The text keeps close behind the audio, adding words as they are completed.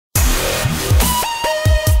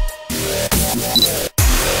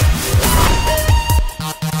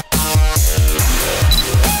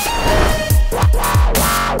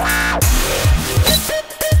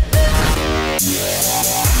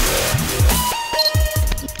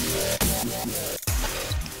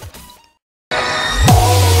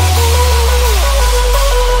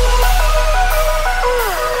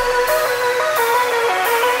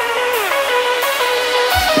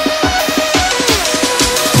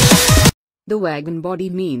The wagon body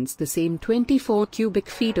means the same 24 cubic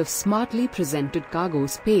feet of smartly presented cargo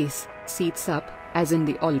space, seats up, as in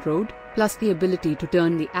the Allroad, plus the ability to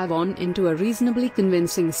turn the Avant into a reasonably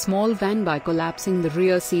convincing small van by collapsing the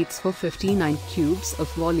rear seats for 59 cubes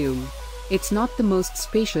of volume. It's not the most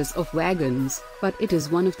spacious of wagons, but it is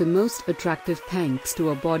one of the most attractive thanks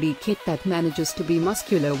to a body kit that manages to be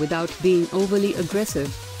muscular without being overly aggressive,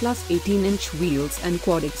 plus 18-inch wheels and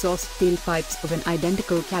quad exhaust tailpipes of an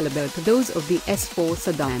identical caliber to those of the S4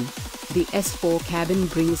 sedan. The S4 cabin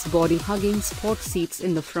brings body-hugging sport seats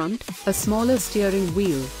in the front, a smaller steering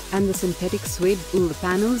wheel, and the synthetic suede wool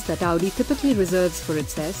panels that Audi typically reserves for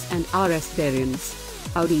its S and RS variants.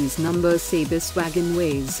 Audi's numbers say this wagon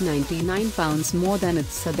weighs 99 pounds more than its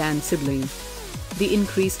sedan sibling. The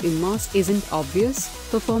increase in mass isn't obvious,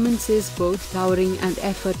 performance is both towering and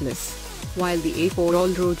effortless. While the A4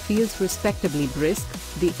 Allroad feels respectably brisk,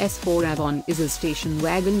 the S4 Avant is a station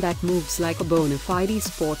wagon that moves like a bona fide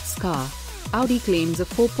sports car. Audi claims a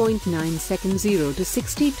 4.9-second 0 to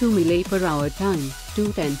 62 mph time,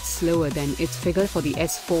 2/10 slower than its figure for the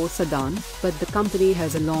S4 sedan, but the company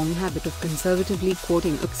has a long habit of conservatively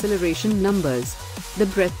quoting acceleration numbers. The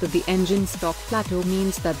breadth of the engine stock plateau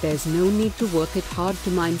means that there's no need to work it hard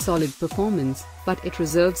to mine solid performance, but it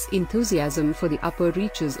reserves enthusiasm for the upper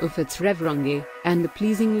reaches of its revrange, and the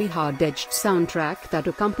pleasingly hard-edged soundtrack that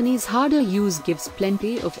accompanies harder use gives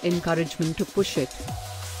plenty of encouragement to push it.